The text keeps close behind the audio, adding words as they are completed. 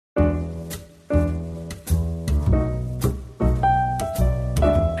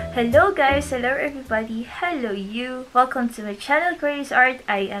Hello guys, hello everybody, hello you. Welcome to my channel Creuzart.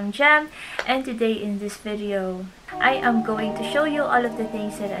 I am Jam, and today in this video I am going to show you all of the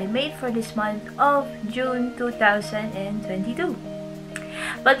things that I made for this month of June 2022.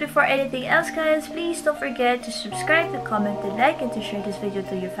 But before anything else guys, please don't forget to subscribe, to comment, to like, and to share this video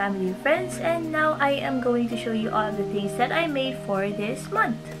to your family and friends. And now I am going to show you all of the things that I made for this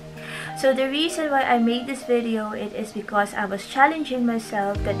month. So the reason why I made this video, it is because I was challenging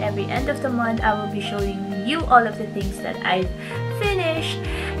myself that every end of the month I will be showing you all of the things that I've finished,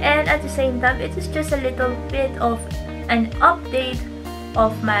 and at the same time it is just a little bit of an update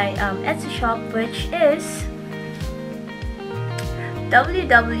of my Etsy shop, which is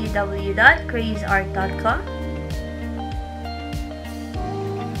www.creuzart.com.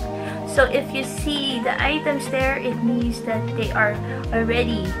 So if you see the items there, it means that they are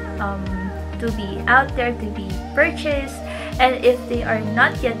already to be out there to be purchased, and if they are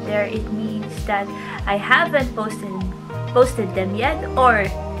not yet there, it means that I haven't posted them yet, or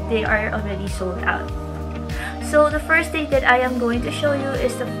they are already sold out. So the first thing that I am going to show you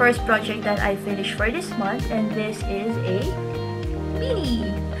is the first project that I finished for this month, and this is a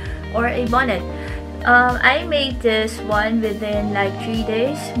beanie or a bonnet. I made this one within like 3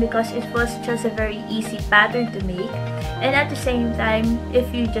 days because it was just a very easy pattern to make, and at the same time,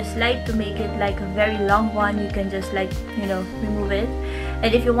 if you just like to make it like a very long one, you can just like, you know, remove it.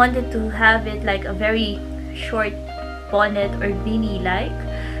 And if you wanted to have it like a very short bonnet or beanie like,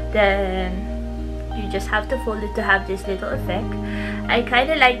 then you just have to fold it to have this little effect. I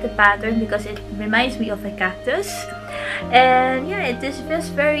kind of like the pattern because it reminds me of a cactus. And yeah, it is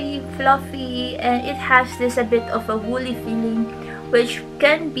just very fluffy, and it has this a bit of a woolly feeling, which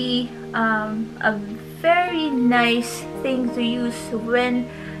can be a very nice thing to use when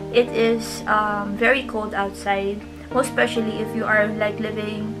it is very cold outside, most especially if you are like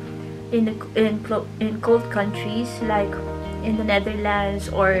living in cold countries like in the Netherlands,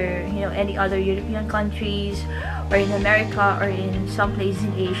 or you know, any other European countries, or in America, or in some place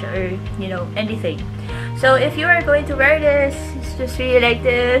in Asia, or you know, anything. So if you are going to wear this, it's just really like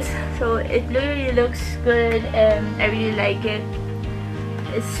this. So it really looks good, and I really like it.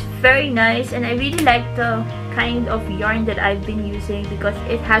 It's very nice, and I really like the kind of yarn that I've been using because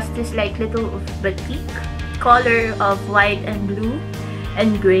it has this like little batik color of white and blue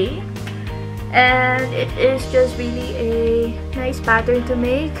and gray, and it is just really a nice pattern to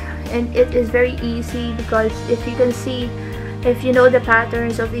make, and it is very easy because if you can see, if you know the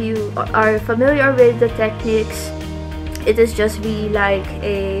patterns, of you are familiar with the techniques, it is just really like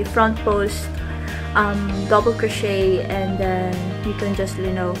a front post double crochet, and then you can just,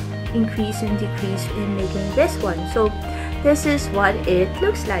 you know, increase and decrease in making this one. So this is what it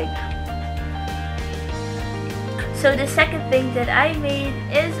looks like. So the second thing that I made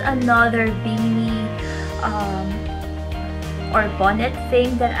is another beanie or bonnet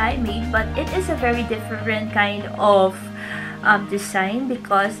thing that I made, but it is a very different kind of design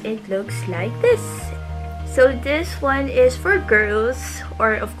because it looks like this. So this one is for girls,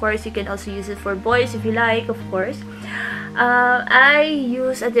 or of course you can also use it for boys if you like, of course. I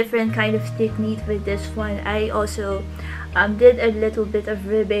use a different kind of technique with this one. I also did a little bit of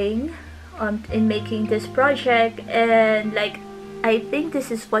ribbing in making this project, and like, I think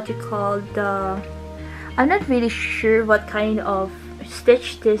this is what you call the, I'm not really sure what kind of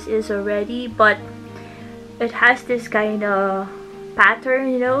stitch this is already, but it has this kind of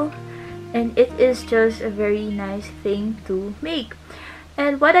pattern, you know, and it is just a very nice thing to make.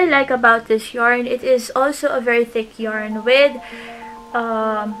 And what I like about this yarn, it is also a very thick yarn with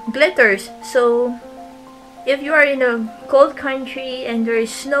glitters. So if you are in a cold country and there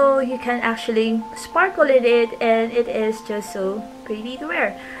is snow, you can actually sparkle in it, and it is just so pretty to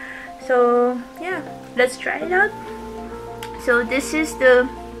wear. So yeah, let's try it out. So this is the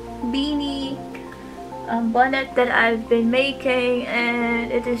beanie bonnet that I've been making,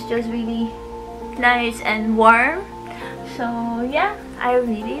 and it is just really nice and warm. So yeah, I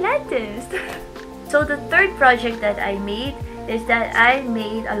really like this. So the third project that I made is that I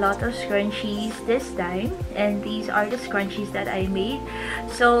made a lot of scrunchies this time, and these are the scrunchies that I made.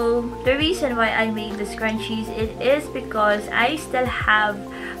 So the reason why I made the scrunchies, it is because I still have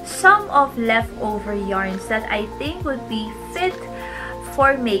some of leftover yarns that I think would be fit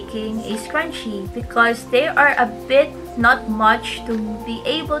for making a scrunchie, because they are a bit not much to be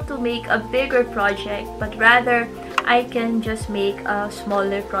able to make a bigger project, but rather I can just make a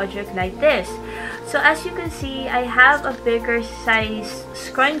smaller project like this. So as you can see, I have a bigger size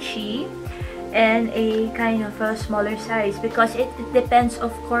scrunchie, and a kind of a smaller size, because it depends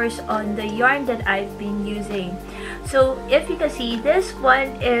of course on the yarn that I've been using. So if you can see, this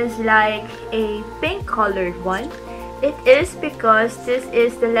one is like a pink colored one. It is because this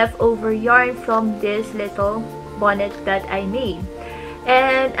is the leftover yarn from this little bonnet that I made.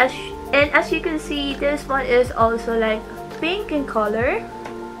 And as you can see, this one is also like pink in color,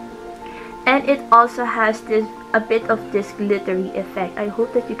 and it also has this a bit of this glittery effect. I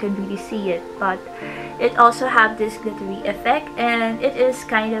hope that you can really see it, but it also have this glittery effect, and it is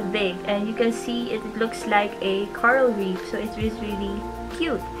kind of big, and you can see it looks like a coral reef, so it is really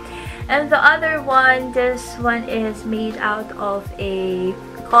cute. And the other one, this one is made out of a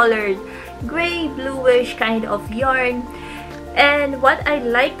colored gray bluish kind of yarn. And what I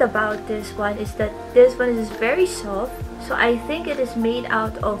liked about this one is that this one is very soft, so I think it is made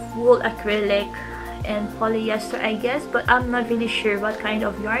out of wool acrylic and polyester, I guess, but I'm not really sure what kind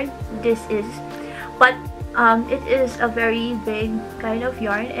of yarn this is. But it is a very big kind of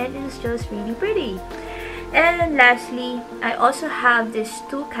yarn, and it is just really pretty. And lastly, I also have this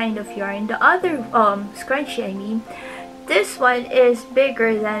two kind of yarn. The other scrunchie, I mean, this one is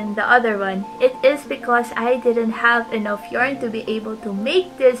bigger than the other one. It is because I didn't have enough yarn to be able to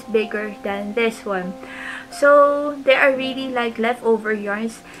make this bigger than this one. So they are really like leftover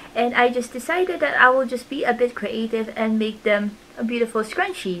yarns, and I just decided that I will just be a bit creative and make them a beautiful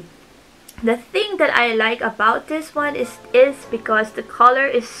scrunchie. The thing that I like about this one is because the color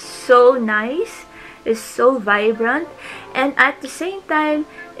is so nice, is so vibrant, and at the same time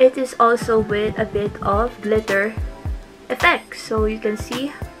it is also with a bit of glitter effect. So you can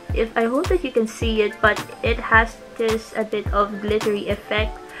see, I hope that you can see it, but it has this a bit of glittery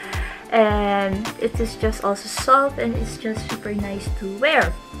effect, and it is just also soft, and it's just super nice to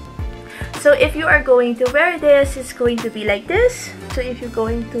wear. So if you are going to wear this, it's going to be like this. So if you're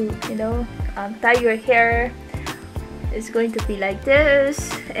going to, you know, tie your hair, it's going to be like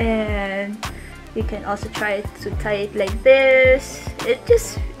this, and you can also try to tie it like this. It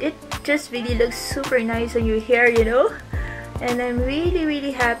just really looks super nice on your hair, you know. And I'm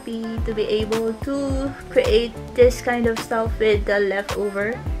really happy to be able to create this kind of stuff with the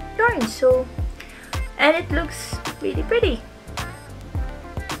leftover yarn. So, and it looks really pretty.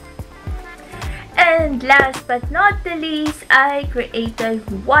 And last but not the least, I created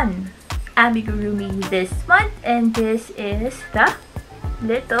one amigurumi this month, and this is the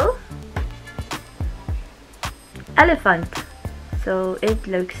little elephant. So it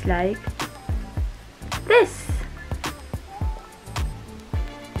looks like this.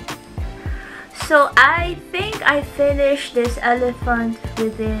 So I think I finished this elephant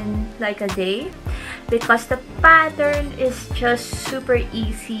within like a day, because the pattern is just super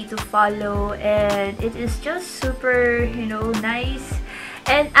easy to follow, and it is just super, you know, nice.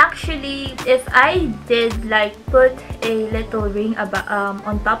 And actually, if I did like put a little ring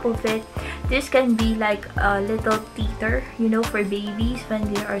on top of it, this can be like a little teeter, you know, for babies when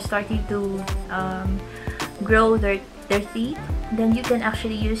they are starting to grow their teeth. Then you can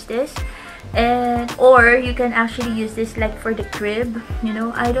actually use this. Or you can actually use this like for the crib, you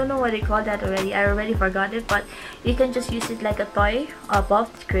know. I don't know what they call that already, I already forgot it, but you can just use it like a toy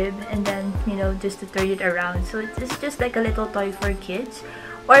above the crib, and then, you know, just to turn it around. So it's just like a little toy for kids.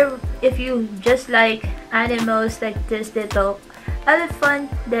 Or if you just like animals like this little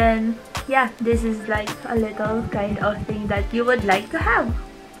elephant, then yeah, this is like a little kind of thing that you would like to have.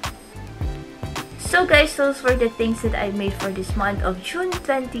 So guys, those were the things that I made for this month of June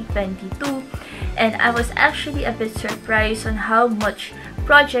 2022, and I was actually a bit surprised on how much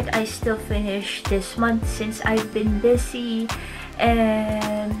project I still finished this month, since I've been busy,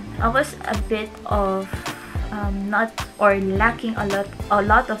 and I was a bit of lacking a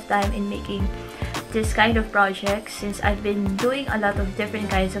lot of time in making this kind of project, since I've been doing a lot of different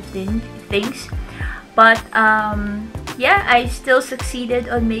kinds of things. But yeah, I still succeeded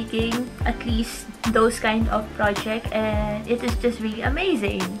on making at least those kind of project, and it is just really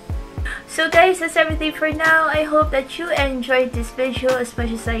amazing. So guys, that's everything for now. I hope that you enjoyed this video as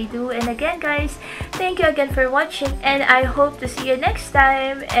much as I do. And again guys, thank you again for watching, and I hope to see you next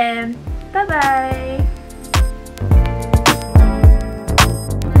time, and bye bye.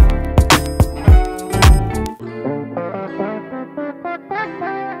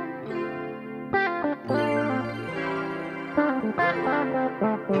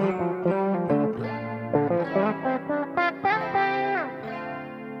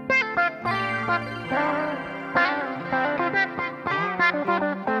 Bye.